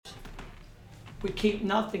we keep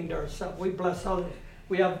nothing to ourselves. We bless others.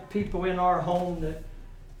 We have people in our home that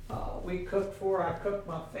we cook for. I cook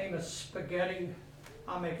my famous spaghetti.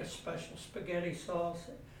 I make a special spaghetti sauce.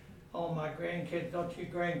 All my grandkids, don't you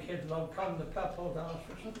grandkids love coming to Peppo's house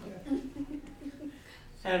or something?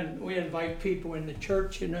 And we invite people in the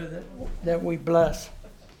church, that we bless.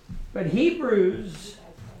 But Hebrews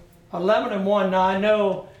 11:1. Now I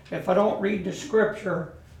know if I don't read the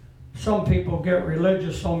scripture, some people get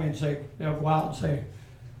religious on me and say, they'll go out and say,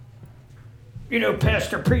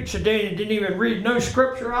 Pastor preached today and didn't even read no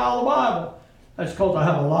scripture out of the Bible. That's because I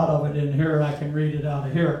have a lot of it in here and I can read it out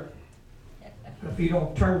of here. If you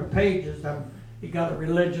don't turn the pages, you got a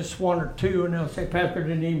religious one or two and they'll say, Pastor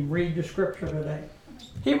didn't even read the scripture today.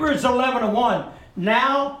 Hebrews 11:1.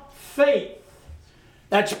 Now faith.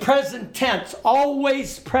 That's present tense.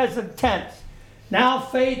 Always present tense. Now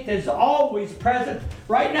faith is always present.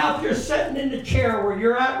 Right now, if you're sitting in the chair where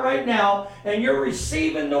you're at right now and you're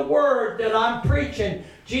receiving the word that I'm preaching,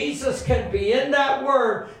 Jesus can be in that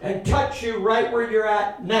word and touch you right where you're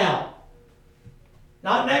at now.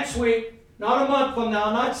 Not next week, not a month from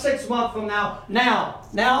now, not 6 months from now.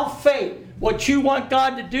 Now faith. What you want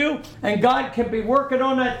God to do, and God can be working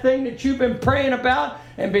on that thing that you've been praying about,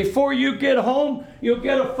 and before you get home, you'll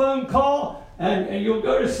get a phone call, and you'll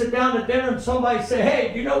go to sit down to dinner, and somebody say,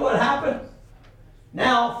 hey, do you know what happened?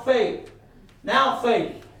 Now faith. Now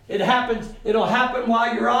faith. It'll happen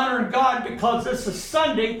while you're honoring God, because this is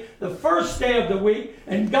Sunday, the first day of the week,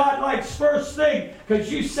 and God likes first thing,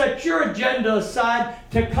 because you set your agenda aside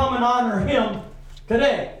to come and honor Him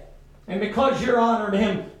today. And because you're honoring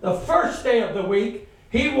Him the first day of the week,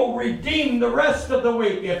 He will redeem the rest of the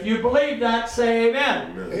week. If you believe that, say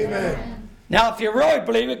amen. Amen. Now, if you really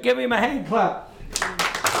believe it, give Him a hand clap.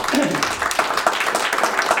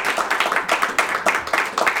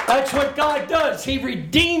 That's what God does. He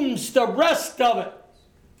redeems the rest of it.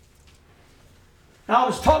 Now, I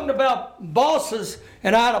was talking about bosses,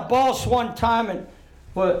 and I had a boss one time, and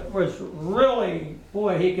was really,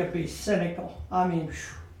 boy, he could be cynical. I mean,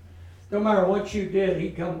 no matter what you did,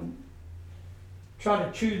 he'd come try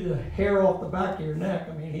to chew the hair off the back of your neck.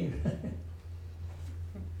 I mean,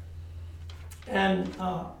 and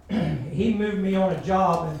he moved me on a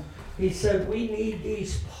job, and he said, we need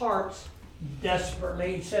these parts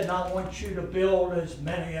desperately. He said, I want you to build as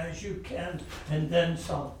many as you can, and then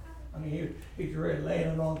some. I mean, he's really laying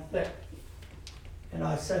it on thick. And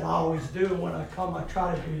I said, I always do. When I come, I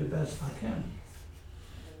try to do the best I can.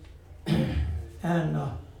 And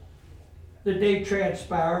the day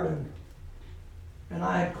transpired, and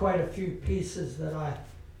I had quite a few pieces that I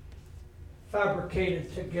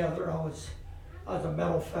fabricated together. I was a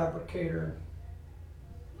metal fabricator,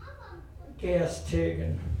 gas TIG,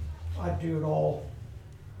 and I do it all.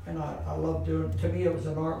 And I love doing it. To me, it was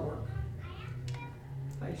an artwork.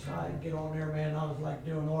 I'd get on there, man, I was like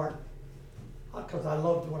doing art. Because I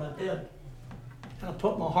loved what I did. And I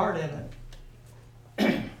put my heart in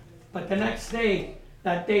it. But the next day,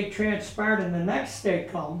 that day transpired, and the next day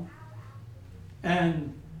come,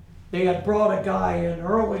 and they had brought a guy in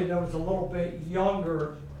early that was a little bit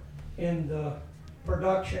younger in the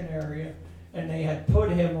production area, and they had put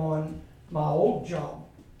him on my old job.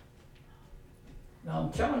 Now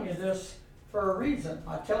I'm telling you this for a reason.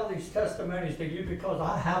 I tell these testimonies to you because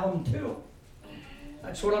I have them too.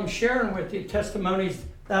 That's what I'm sharing with you, testimonies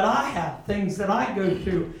that I have, things that I go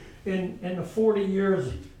through in the 40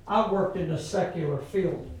 years I worked in the secular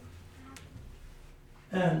field.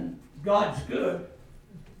 And God's good.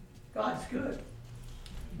 God's good.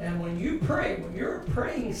 And when you pray, when you're a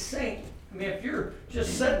praying saint, I mean, if you're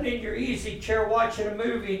just sitting in your easy chair watching a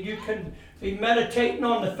movie, and you can be meditating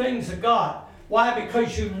on the things of God. Why?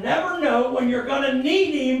 Because you never know when you're going to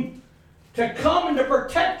need Him to come and to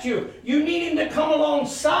protect you. You need Him to come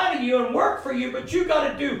alongside of you and work for you, but you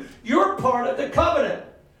got to do your part of the covenant.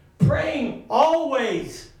 Praying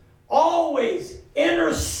always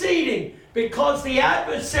interceding, because the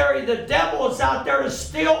adversary, the devil, is out there to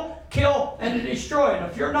steal, kill, and to destroy. And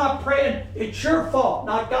if you're not praying, it's your fault,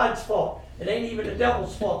 not God's fault. It ain't even the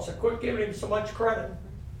devil's fault, so quit giving him so much credit.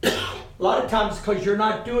 A lot of times because you're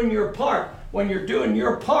not doing your part. When you're doing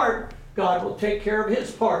your part, God will take care of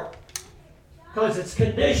His part. Because it's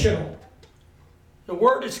conditional. The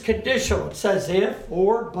word is conditional. It says if,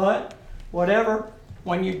 or, but, whatever.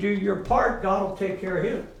 When you do your part, God will take care of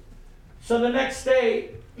His. So the next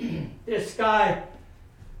day, this guy,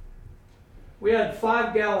 we had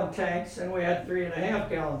 5-gallon tanks and we had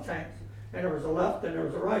 3.5-gallon tanks. And there was a left and there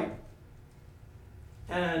was a right.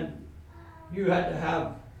 And you had to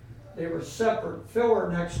have, they were separate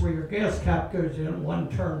filler necks where your gas cap goes in. One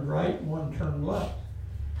turned right and one turned left.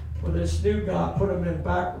 Well, this new guy put them in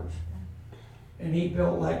backwards. And he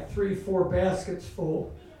built like 3-4 baskets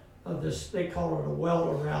full of this, they call it a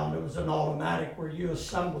weld around. It was an automatic where you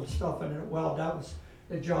assembled stuff in it. Well, that was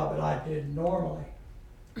the job that I did normally.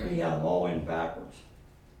 And he had them all in backwards.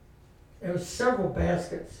 There was several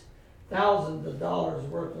baskets, thousands of dollars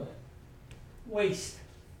worth of waste.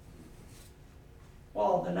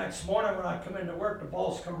 Well, the next morning when I come into work, the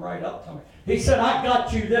boss come right up to me. He said, I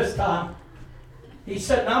got you this time. He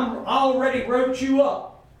said, I already wrote you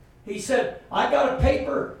up. He said, I got a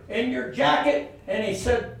paper in your jacket, and he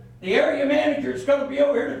said, the area manager is going to be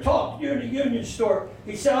over here to talk to you in the Union store.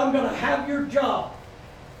 He said, I'm going to have your job.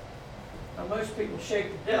 Now, most people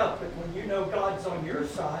shake to death, but when you know God's on your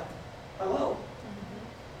side, hello.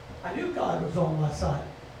 I knew God was on my side.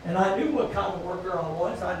 And I knew what kind of worker I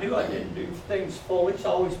was. I knew I didn't do things foolish. I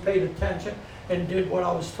always paid attention and did what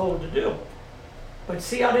I was told to do. But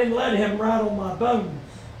see, I didn't let him rattle my bones.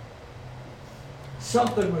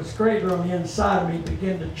 Something was greater on the inside of me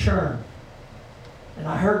begin to churn. And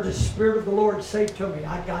I heard the Spirit of the Lord say to me,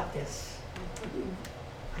 I got this.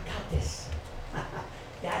 I got this.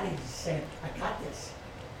 Daddy's saying, I got this.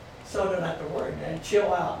 So I don't have to worry, man.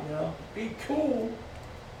 Chill out, you know. Be cool.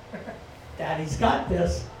 Daddy's got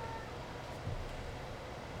this.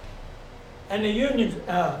 And the union,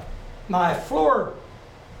 my floor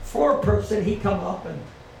person, he come up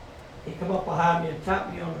behind me and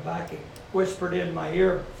tapped me on the back. He whispered in my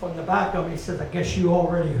ear from the back of me. He said, I guess you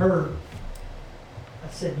already heard. I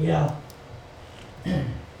said, yeah.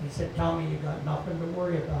 He said, Tommy, you got nothing to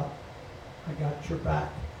worry about. I got your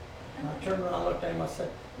back. And I turned around and looked at him. I said,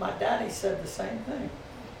 my daddy said the same thing.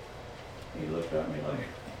 He looked at me like,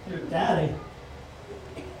 your daddy?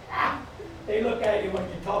 They look at you when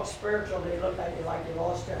you talk spiritual, they look at you like you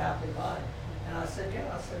lost your happy mind. And I said,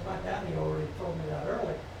 yeah. I said, my daddy already told me that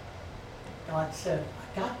early. God said,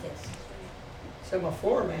 I got this. So my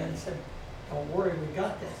floor man said, don't worry, we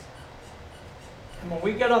got this. And when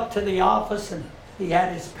we got up to the office and he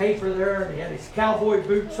had his paper there, and he had his cowboy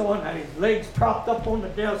boots on, had his legs propped up on the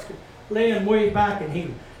desk, and laying way back, and he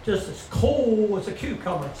was just as cold as a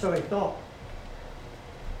cucumber, so he thought.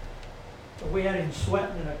 But we had him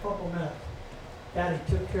sweating in a couple minutes. Daddy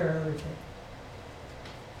took care of everything.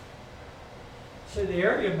 So the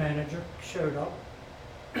area manager showed up,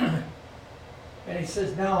 and he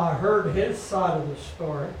says, now I heard his side of the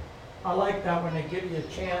story. I like that when they give you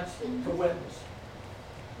a chance to witness.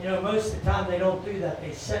 You know, most of the time they don't do that.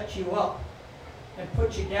 They set you up and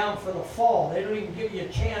put you down for the fall. They don't even give you a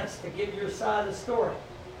chance to give your side of the story.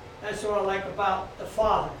 That's what I like about the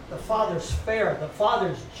Father. The Father's fair. The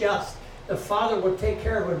Father's just. The Father will take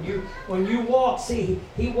care of you. When you walk, see,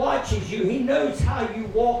 He watches you. He knows how you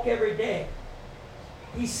walk every day.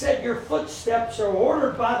 He said your footsteps are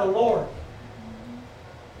ordered by the Lord.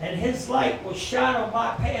 And His light will shine on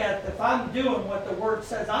my path. If I'm doing what the Word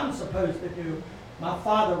says I'm supposed to do, my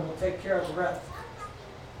Father will take care of the rest.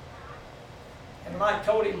 And when I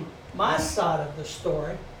told him my side of the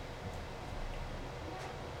story,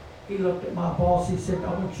 he looked at my boss. He said,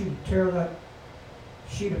 I want you to tear that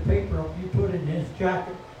sheet of paper up you put in his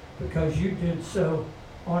jacket because you did so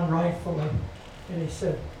unrightfully. And he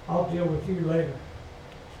said, I'll deal with you later.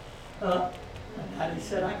 And Daddy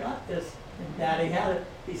said, I got this. And Daddy had it.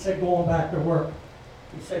 He said, go on back to work.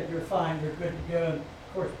 He said, you're fine. You're good to go. And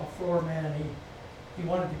of course, my floor man, he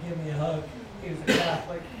wanted to give me a hug. He was a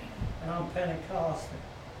Catholic, and I'm Pentecostal.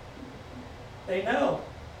 They know.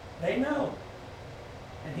 They know.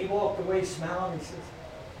 And he walked away smiling. He says,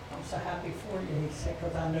 I'm so happy for you. He said,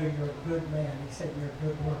 because I know you're a good man. He said, you're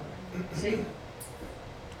a good worker. See?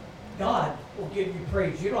 God will give you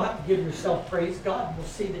praise. You don't have to give yourself praise. God will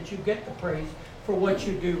see that you get the praise for what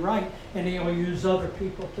you do right, and He'll use other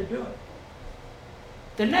people to do it.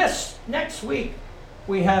 The next week,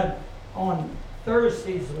 we had on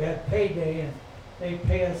Thursdays, we had payday, and they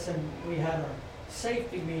pay us, and we had a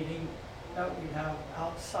safety meeting that we have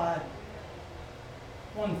outside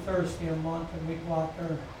one Thursday a month, and we'd go out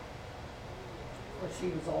there. Of course, he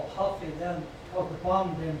was all huffy then because the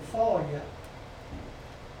bomb didn't fall yet.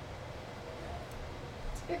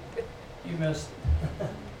 You missed it.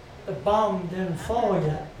 The bomb didn't fall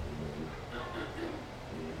yet.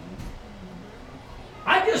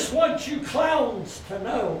 I just want you clowns to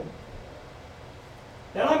know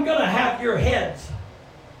that I'm going to have your heads.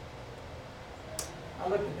 I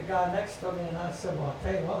looked at the guy next to me and I said, well,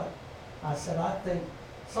 I'll tell you what. I said, I think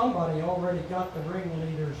somebody already got the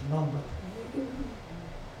ringleader's number.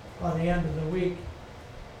 By the end of the week,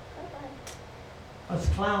 us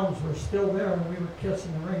clowns were still there and we were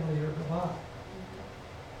kissing the ringleader goodbye.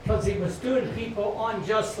 Because he was doing people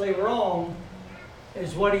unjustly wrong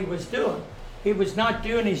is what he was doing. He was not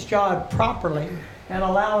doing his job properly and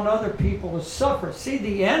allowing other people to suffer. See,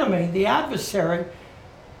 the enemy, the adversary,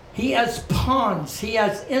 he has pawns, he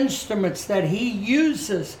has instruments that he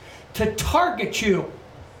uses to target you.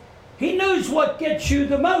 He knows what gets you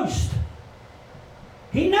the most.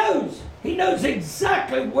 He knows. He knows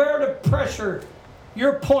exactly where to pressure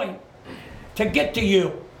your point to get to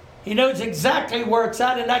you. He knows exactly where it's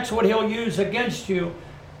at, and that's what he'll use against you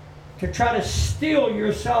to try to steal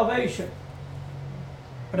your salvation.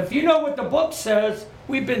 But if you know what the book says,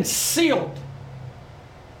 we've been sealed.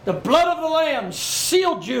 The blood of the Lamb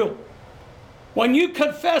sealed you. When you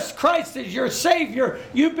confess Christ as your Savior,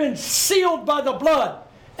 you've been sealed by the blood.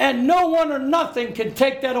 And no one or nothing can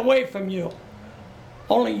take that away from you.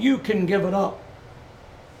 Only you can give it up.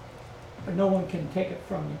 But no one can take it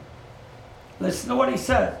from you. Listen to what he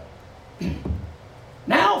said.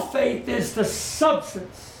 Now faith is the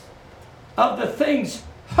substance of the things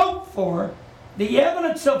hoped for, the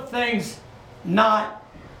evidence of things not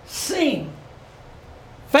seen.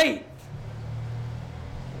 Faith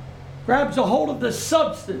grabs a hold of the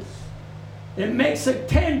substance. It makes it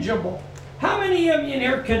tangible. How many of you in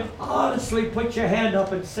here can honestly put your hand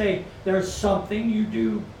up and say there's something you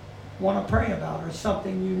do want to pray about, or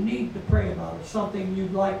something you need to pray about, or something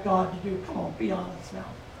you'd like God to do? Come on, be honest now.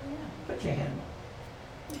 Put your hand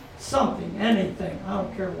up. Something, anything. I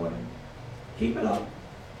don't care what it is. Keep it up.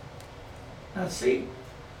 Now see,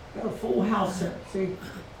 got a full house there. See,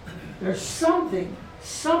 there's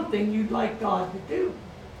something you'd like God to do.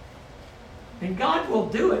 And God will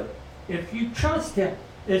do it if you trust Him.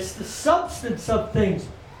 It's the substance of things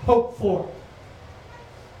hoped for.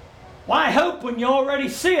 Why hope when you already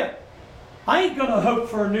see it? I ain't going to hope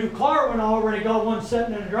for a new car when I already got one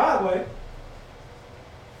sitting in the driveway.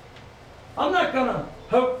 I'm not going to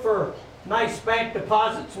hope for nice bank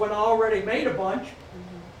deposits when I already made a bunch.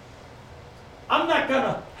 I'm not going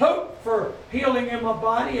to hope for healing in my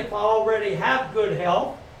body if I already have good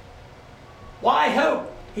health. Why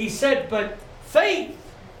hope? He said, but faith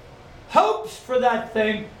hopes for that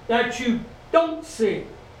thing that you don't see.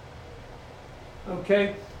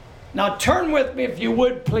 Okay? Now turn with me, if you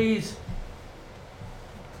would, please.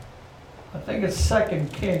 I think it's 2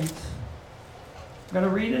 Kings. I'm going to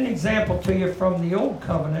read an example to you from the Old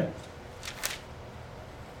Covenant.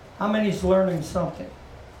 How many's learning something?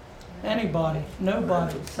 Anybody?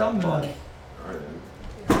 Nobody? Somebody?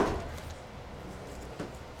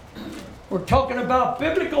 We're talking about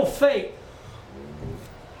biblical faith.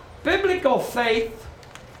 Biblical faith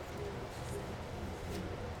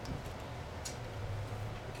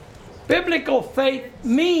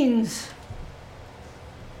means,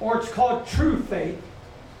 or it's called true faith.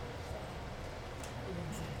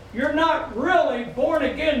 You're not really born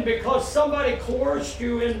again because somebody coerced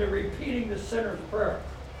you into repeating the sinner's prayer.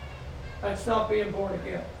 That's not being born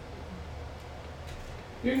again.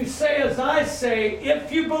 You can say as I say,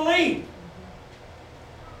 if you believe.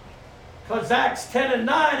 Because Acts 10 and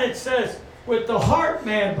 9, it says, with the heart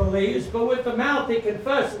man believes, but with the mouth he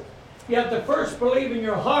confesses. You have to first believe in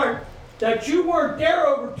your heart that you weren't there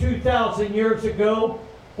over 2,000 years ago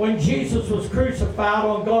when Jesus was crucified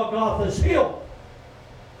on Golgotha's hill.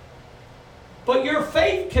 But your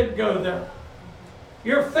faith can go there.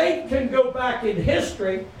 Your faith can go back in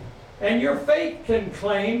history, and your faith can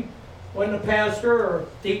claim when the pastor or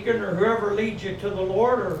deacon or whoever leads you to the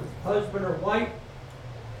Lord, or husband or wife,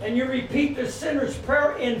 and you repeat the sinner's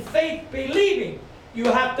prayer in faith, believing. You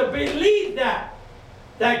have to believe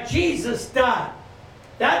that Jesus died.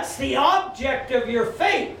 That's the object of your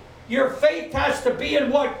faith. Your faith has to be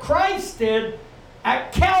in what Christ did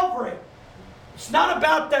at Calvary. It's not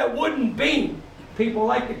about that wooden beam. People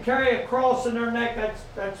like to carry a cross in their neck.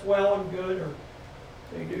 That's well and good. Or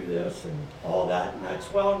they do this and all that, and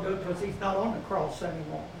that's well and good because He's not on the cross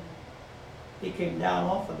anymore. He came down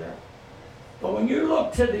off of there. But when you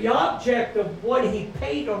look to the object of what He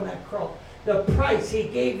paid on that cross, the price, He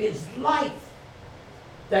gave His life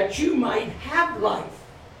that you might have life.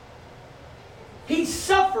 He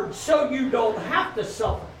suffered so you don't have to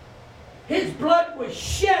suffer. His blood was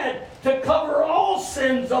shed to cover all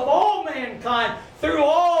sins of all mankind through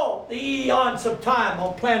all the eons of time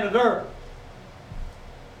on planet Earth.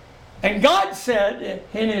 And God said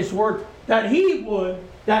in His Word that He would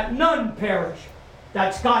that none perish.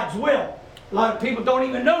 That's God's will. A lot of people don't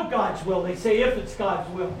even know God's will. They say if it's God's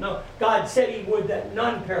will. No, God said He would that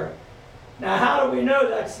none perish. Now how do we know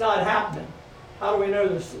that's not happening? How do we know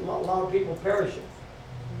there's a lot of people perishing?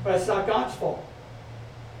 But it's not God's fault.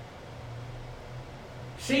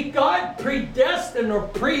 See, God predestined or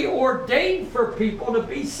preordained for people to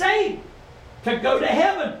be saved. to go to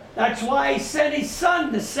heaven. That's why he sent his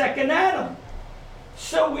son, the second Adam.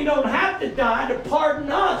 So we don't have to die to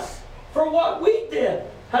pardon us for what we did.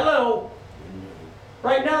 Hello.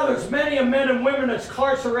 Right now there's many men and women that's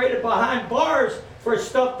incarcerated behind bars for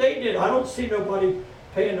stuff they did. I don't see nobody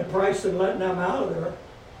paying the price and letting them out of there.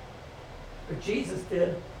 But Jesus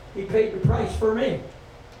did. He paid the price for me.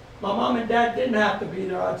 My mom and dad didn't have to be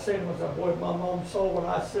there. I'd say to myself, boy, my mom saw what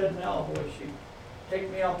I said now, boy, she'd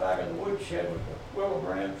take me out back in the woodshed with the willow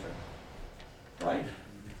branch. Right?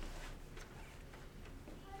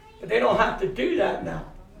 But they don't have to do that now.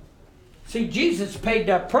 See, Jesus paid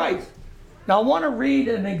that price. Now I want to read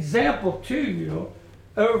an example to you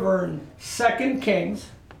over in 2 Kings,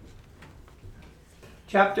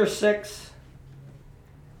 chapter 6,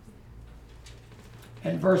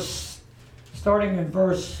 and starting in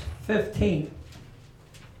verse 15.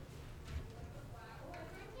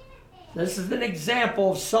 This is an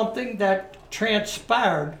example of something that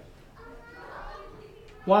transpired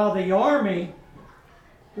while the army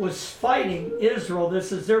was fighting Israel.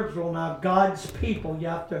 This is Israel now, God's people. You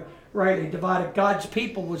have to rightly divide it. God's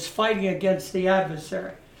people was fighting against the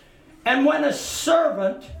adversary. And when a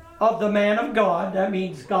servant of the man of God, that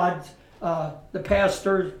means God's, the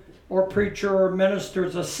pastor or preacher or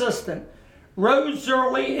minister's assistant, rose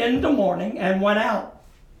early in the morning and went out,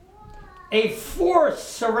 a force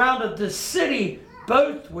surrounded the city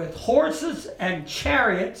both with horses and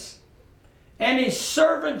chariots, and his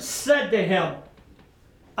servant said to him,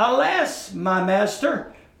 "Alas, my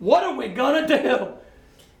master, what are we going to do?"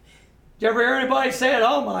 Did you ever hear anybody say it?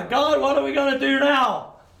 "Oh my God, what are we going to do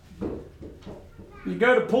now?" You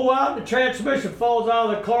go to pull out, the transmission falls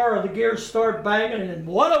out of the car, or the gears start banging, and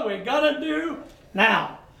what are we going to do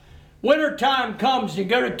now? Winter time comes, you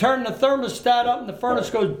go to turn the thermostat up, and the furnace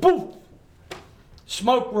goes boof.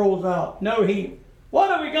 Smoke rolls out, no heat. What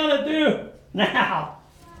are we going to do now?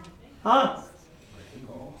 Huh?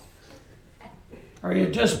 Or you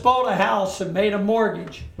just bought a house and made a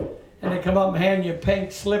mortgage, and they come up and hand you a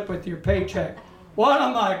pink slip with your paycheck. What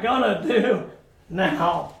am I going to do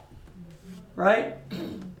now? Right?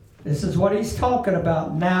 This is what he's talking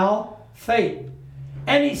about now, faith.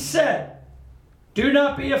 And he said, "Do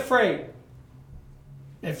not be afraid."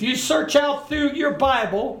 If you search out through your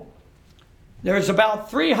Bible, there's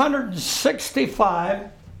about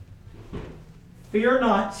 365 fear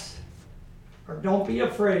nots, or don't be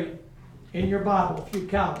afraid, in your Bible, if you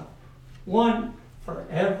count them. One for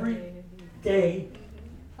every day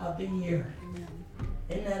of the year.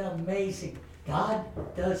 Isn't that amazing? God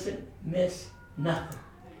doesn't miss nothing.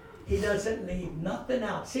 He doesn't leave nothing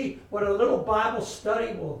out. See what a little Bible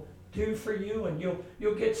study will do for you, and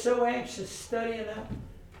you'll get so anxious studying that.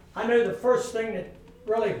 I know the first thing that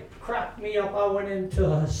really cracked me up, I went into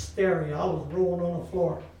hysteria. I was rolling on the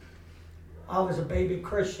floor. I was a baby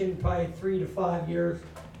Christian, probably 3 to 5 years,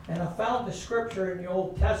 and I found the scripture in the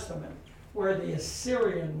Old Testament where the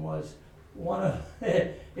Assyrian was one of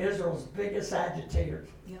Israel's biggest agitators.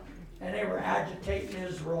 Yep. And they were agitating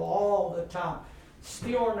Israel all the time,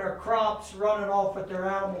 stealing their crops, running off with their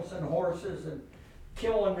animals and horses, and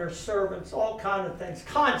killing their servants, all kind of things.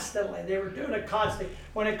 Constantly. They were doing it constantly.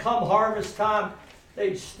 When it come harvest time,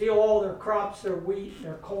 they'd steal all their crops, their wheat,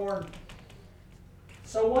 their corn.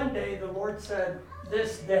 So one day the Lord said,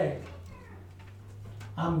 "This day,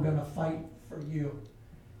 I'm going to fight for you."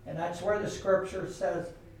 And that's where the scripture says,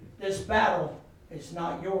 this battle is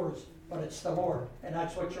not yours, but it's the Lord. And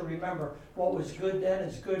that's what you remember. What was good then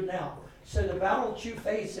is good now. So the battle that you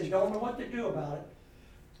face and don't know what to do about it,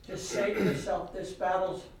 just say to yourself, this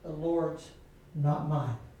battle's the Lord's, not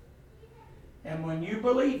mine. And when you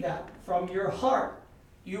believe that from your heart,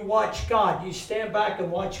 you watch God. You stand back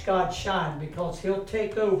and watch God shine, because He'll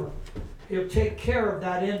take over. He'll take care of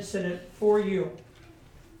that incident for you.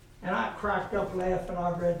 And I cracked up laughing.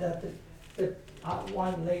 I read that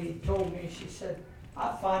one lady told me, she said,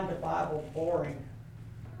 "I find the Bible boring."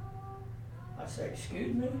 I said,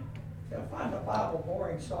 "Excuse me?" She said, "I find the Bible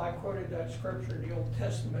boring." So I quoted that scripture in the Old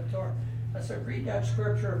Testament to her. I said, "Read that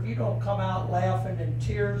scripture. If you don't come out laughing in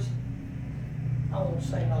tears, I won't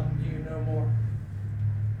say nothing to you no more."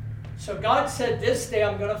 So God said, "This day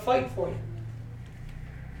I'm going to fight for you."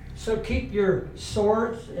 So keep your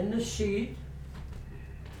swords in the sheath.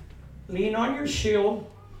 Lean on your shield,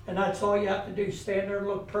 and that's all you have to do. Stand there and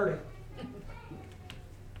look pretty.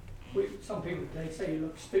 Some people, they say you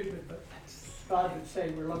look stupid, but God would say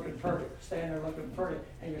we're looking pretty. Stand there looking pretty.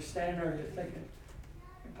 And you're standing there and you're thinking,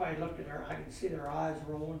 you probably looked at her, I can see their eyes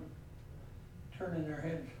rolling, turning their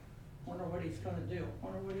heads. Wonder what he's going to do.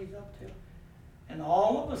 Wonder what he's up to. And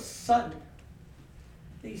all of a sudden,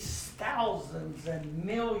 these thousands and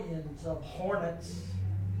millions of hornets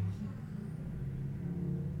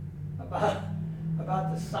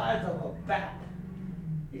about the size of a bat.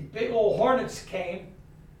 These big old hornets came,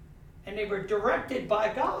 and they were directed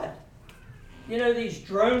by God. You know, these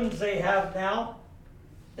drones they have now,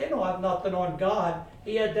 they don't have nothing on God.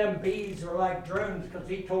 He had them bees are like drones because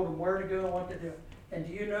he told them where to go and what to do. And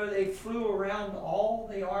do you know they flew around all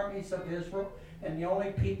the armies of Israel, and the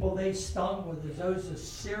only people they stung were those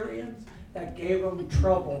Assyrians that gave them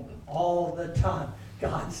trouble all the time.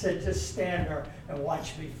 God said, just stand there and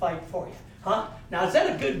watch me fight for you. Huh? Now, is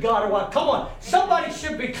that a good God or what? Come on. Somebody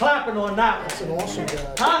should be clapping on that one. That's an awesome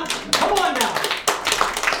God. Huh? Come on now.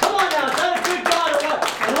 Come on now. Is that a good God or what?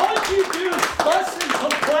 And all you do is fuss and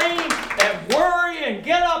complain and worry and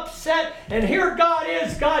get upset. And here God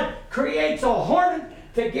is. God creates a hornet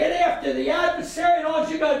to get after the adversary. And all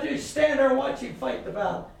you got to do is stand there and watch him fight the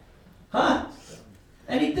battle. Huh?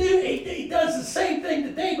 And he does the same thing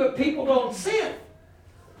today, but people don't see it.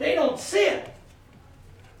 They don't see it.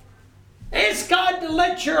 Ask God to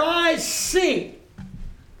let your eyes see.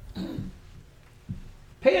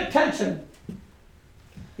 Pay attention.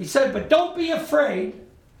 He said, but don't be afraid,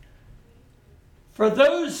 for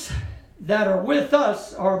those that are with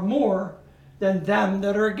us are more than them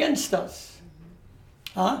that are against us.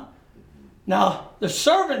 Huh? Now, the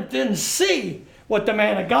servant didn't see what the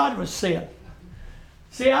man of God was seeing.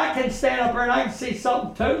 See, I can stand up here and I can see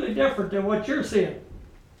something totally different than what you're seeing.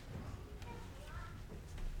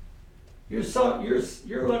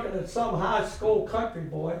 You're looking at some high school country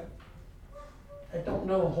boy that don't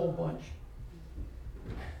know a whole bunch.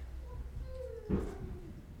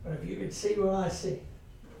 But if you could see what I see,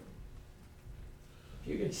 if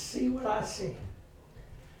you could see what I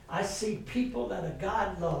see people that a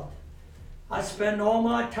God loved. I spend all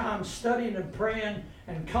my time studying and praying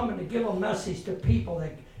and coming to give a message to people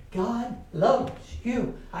that God loves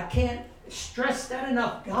you. I can't stress that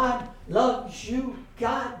enough. God loves you.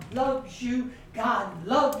 God loves you. God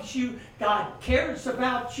loves you. God cares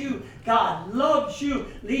about you. God loves you.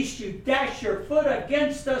 Lest you dash your foot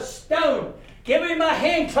against a stone. Give him a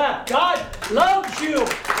hand clap. God loves you.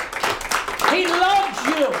 He loves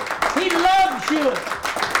you. He loves you.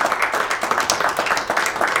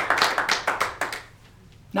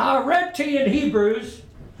 Now I read to you in Hebrews,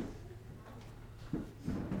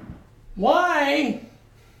 why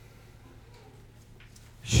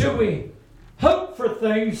should we hope for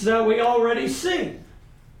things that we already see?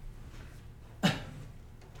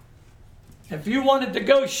 If you wanted to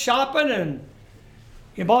go shopping and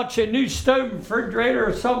you bought you a new stove, refrigerator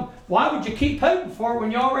or something, why would you keep hoping for it when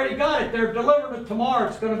you already got it? They're delivering it tomorrow.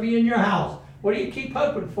 It's going to be in your house. What do you keep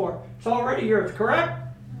hoping for? It's already yours, correct?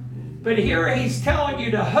 But here he's telling you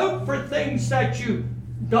to hope for things that you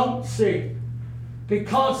don't see.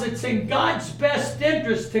 Because it's in God's best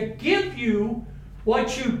interest to give you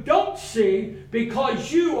what you don't see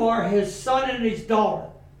because you are his son and his daughter.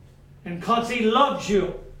 And because he loves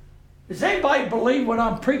you. Does anybody believe what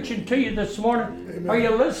I'm preaching to you this morning? Amen. Are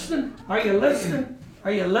you listening? Are you listening?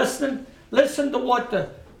 Are you listening? Listen to what the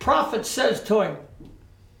prophet says to him.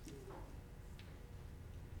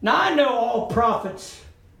 Now I know all prophets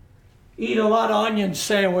eat a lot of onion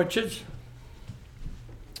sandwiches.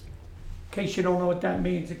 In case you don't know what that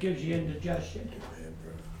means, it gives you indigestion.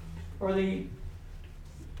 Or they eat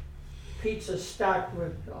pizza stacked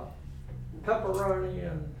with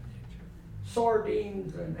pepperoni and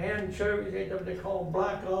sardines and anchovies. They call them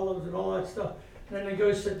black olives and all that stuff. And then they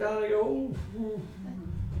go sit down and they go,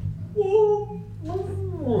 ooh.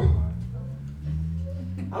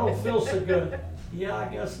 I don't feel so good. Yeah, I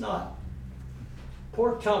guess not.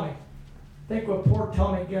 Poor tummy. Think what poor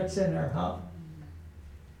tummy gets in there, huh?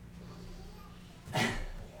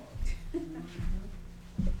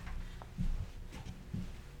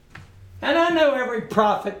 And I know every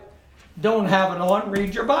prophet don't have it on.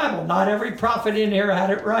 Read your Bible. Not every prophet in here had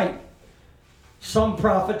it right. Some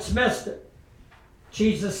prophets missed it.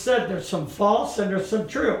 Jesus said there's some false and there's some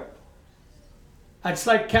true. That's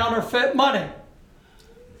like counterfeit money.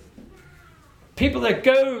 People that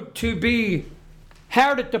go to be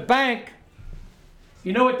hired at the bank,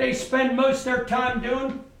 you know what they spend most of their time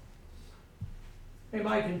doing?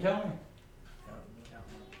 Anybody can tell me?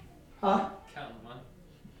 Huh? Counting money.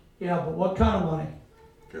 Yeah, but what kind of money?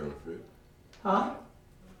 Counterfeit. Huh?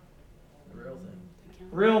 The real thing.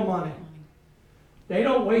 Real money. They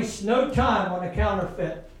don't waste no time on a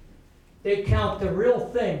counterfeit. They count the real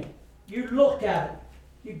thing. You look at it.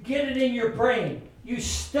 You get it in your brain. You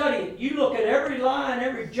study it. You look at every line,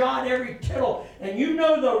 every jot, every tittle, and you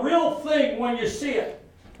know the real thing when you see it.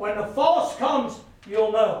 When the false comes,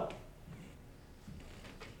 you'll know.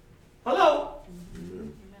 Hello?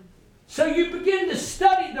 Amen. So you begin to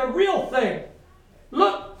study the real thing.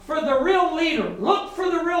 Look for the real leader. Look for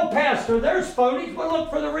the real pastor. There's phonies, but look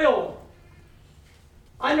for the real one.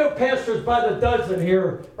 I know pastors by the dozen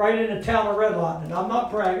here, right in the town of Redline, and I'm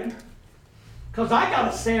not bragging. Because I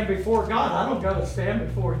got to stand before God. I don't got to stand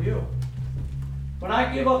before you. When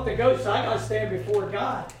I give up the ghost, I got to stand before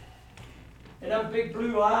God. And them big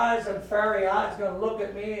blue eyes, them fiery eyes going to look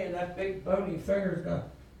at me, and that big bony finger's going to,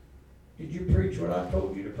 did you preach what I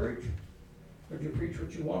told you to preach? Or did you preach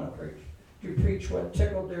what you want to preach? Did you preach what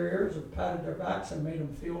tickled their ears and patted their backs and made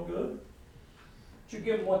them feel good? Did you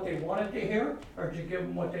give them what they wanted to hear, or did you give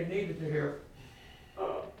them what they needed to hear?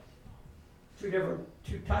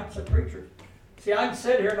 Two types of preachers. See, I can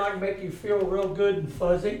sit here and I can make you feel real good and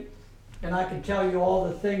fuzzy, and I can tell you all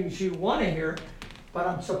the things you want to hear, but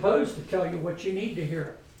I'm supposed to tell you what you need to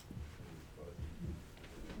hear.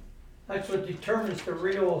 That's what determines the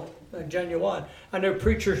real, genuine. I know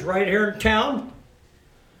preachers right here in town,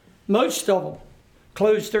 most of them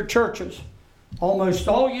closed their churches almost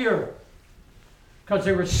all year because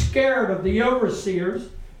they were scared of the overseers.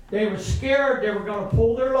 They were scared they were going to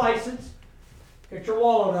pull their license. Get your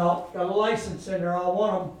wallet out. Got a license in there. I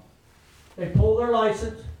want them. They pull their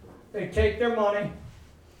license. They take their money.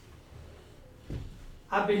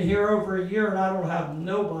 I've been here over a year and I don't have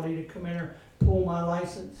nobody to come in here, pull my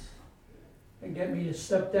license, and get me to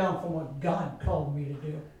step down from what God called me to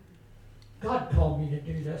do. God called me to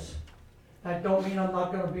do this. That don't mean I'm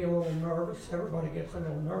not going to be a little nervous. Everybody gets a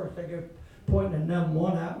little nervous. They go pointing them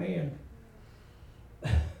one at me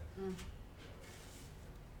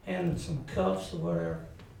and some cuffs or whatever.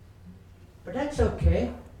 But that's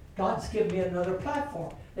okay. God's given me another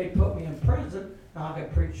platform. They put me in prison. Now I can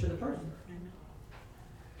preach to the prisoners.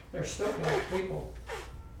 They're still good people.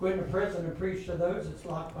 Go into prison and preach to those that's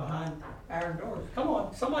locked behind iron doors. Come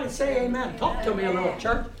on, somebody say amen. Talk to me a little,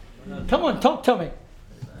 church. Come on, talk to me.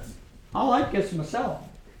 I like this myself.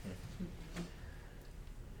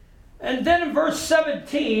 And then in verse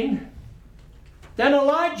 17, then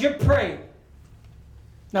Elijah prayed.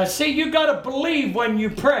 Now see, you got to believe when you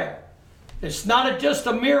pray. It's not just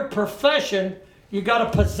a mere profession. You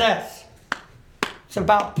got to possess. It's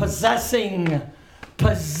about possessing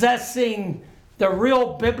the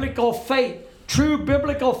real biblical faith, true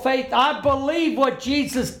biblical faith. I believe what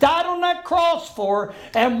Jesus died on that cross for,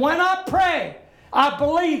 and when I pray, I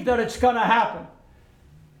believe that it's going to happen.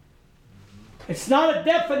 It's not a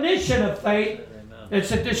definition of faith,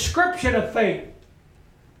 it's a description of faith.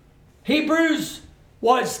 Hebrews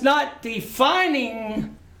was not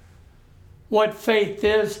defining what faith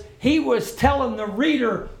is, he was telling the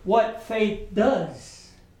reader what faith does.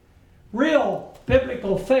 Real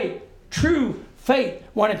biblical faith, true faith,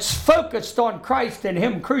 when it's focused on Christ and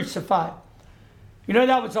Him crucified. You know,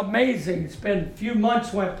 that was amazing. It's been a few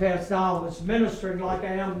months went past now. I was ministering like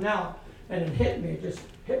I am now, and it hit me. It just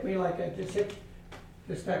hit me like it just hit,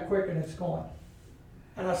 just that quick, and it's gone.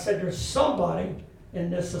 And I said, there's somebody in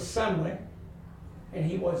this assembly, and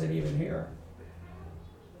he wasn't even here.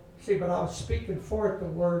 See, but I was speaking forth the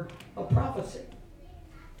word of prophecy.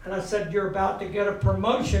 And I said, you're about to get a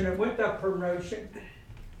promotion, and with that promotion,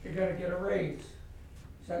 you're going to get a raise.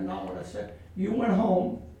 Is that not what I said? You went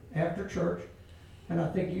home after church, and I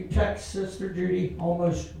think you text Sister Judy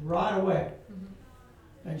almost right away.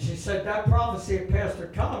 Mm-hmm. And she said, that prophecy that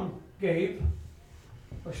Pastor Tom gave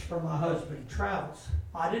was for my husband, Travis.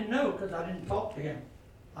 I didn't know because I didn't talk to him.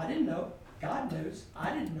 I didn't know. God knows.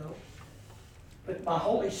 I didn't know. But my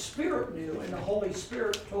Holy Spirit knew, and the Holy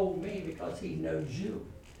Spirit told me because He knows you.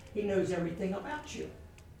 He knows everything about you.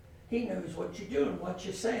 He knows what you're doing, what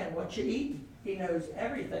you're saying, what you're eating. He knows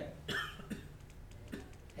everything.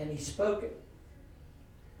 And He spoke it.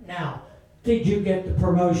 Now, did you get the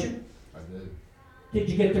promotion? I did. Did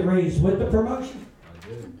you get the raise with the promotion? I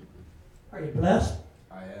did. Are you blessed?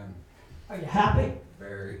 I am. Are you happy?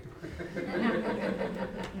 Very.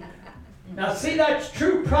 Now see, that's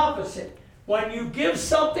true prophecy. When you give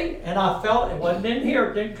something, and I felt it wasn't in here,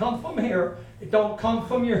 it didn't come from here. It don't come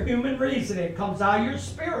from your human reasoning. It comes out of your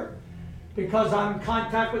spirit. Because I'm in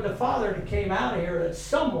contact with the Father that came out of here, that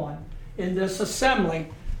someone in this assembly,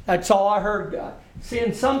 that's all I heard God. See,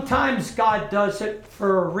 and sometimes God does it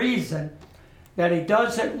for a reason, that He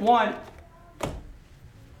doesn't want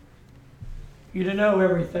you to know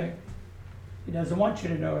everything. He doesn't want you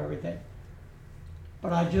to know everything.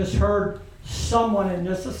 But I just heard someone in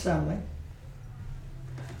this assembly,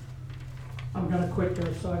 I'm going to quit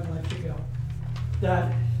there so I can let you go,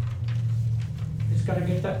 that is going to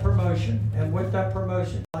get that promotion, and with that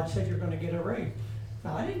promotion, God said you're going to get a raise.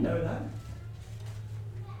 Now, I didn't know that.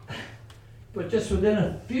 But just within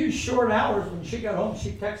a few short hours, when she got home,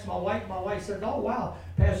 she texted my wife. My wife said, "Oh, wow,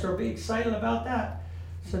 Pastor will be excited about that."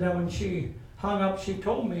 So then when she hung up, she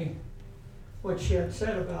told me what she had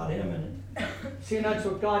said about him. And see, that's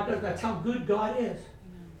what God does. That's how good God is.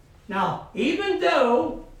 Now, even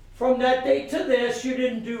though from that day to this, you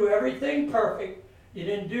didn't do everything perfect, you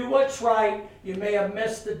didn't do what's right, you may have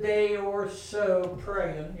missed a day or so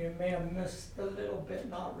praying, you may have missed a little bit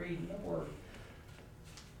not reading the Word.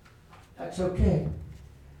 That's okay,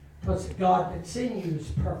 because the God that's in you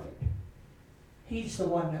is perfect. He's the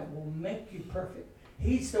one that will make you perfect.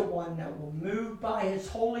 He's the one that will move by His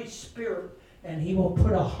Holy Spirit, and He will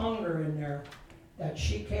put a hunger in there that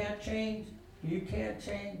she can't change, you can't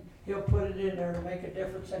change. He'll put it in there to make a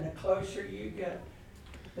difference, and the closer you get,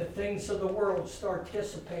 the things of the world start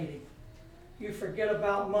dissipating. You forget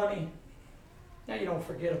about money. Now, you don't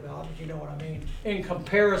forget about it, you know what I mean. In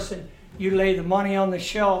comparison, you lay the money on the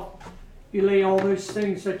shelf. You lay all those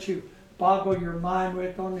things that you boggle your mind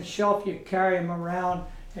with on the shelf. You carry them around,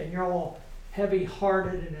 and you're all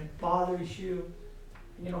heavy-hearted, and it bothers you.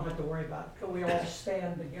 And you don't have to worry about it. Can we all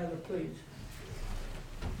stand together, please?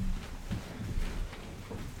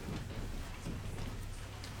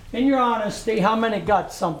 In your honesty, how many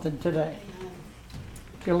got something today?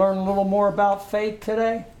 Did you learn a little more about faith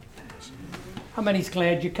today? How many's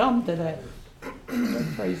glad you come today?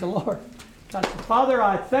 Praise the Lord. Father,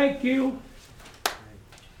 I thank you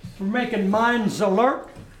for making minds alert.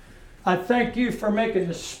 I thank you for making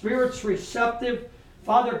the spirits receptive.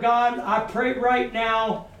 Father God, I pray right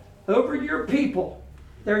now over your people.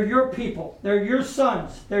 They're your people. They're your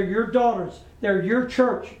sons. They're your daughters. They're your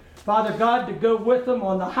church. Father God, to go with them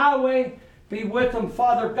on the highway, be with them,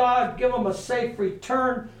 Father God, give them a safe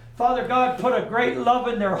return. Father God, put a great love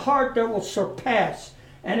in their heart that will surpass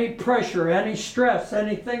any pressure, any stress,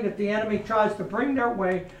 anything that the enemy tries to bring their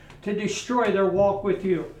way to destroy their walk with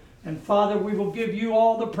you. And Father, we will give you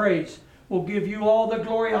all the praise. We'll give you all the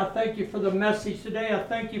glory. I thank you for the message today. I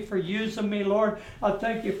thank you for using me, Lord. I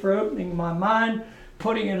thank you for opening my mind,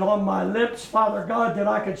 putting it on my lips, Father God, that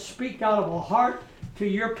I could speak out of a heart to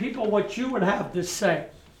your people what you would have to say.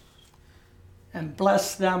 And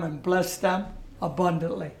bless them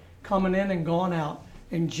abundantly, coming in and going out.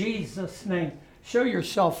 In Jesus' name. Show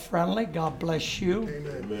yourself friendly. God bless you.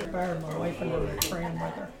 Amen. My wife and I were praying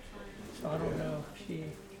with her. So I don't know if she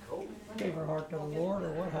gave her heart to the Lord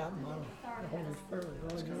or what happened. The Holy Spirit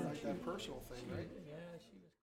was really good. That personal thing, right?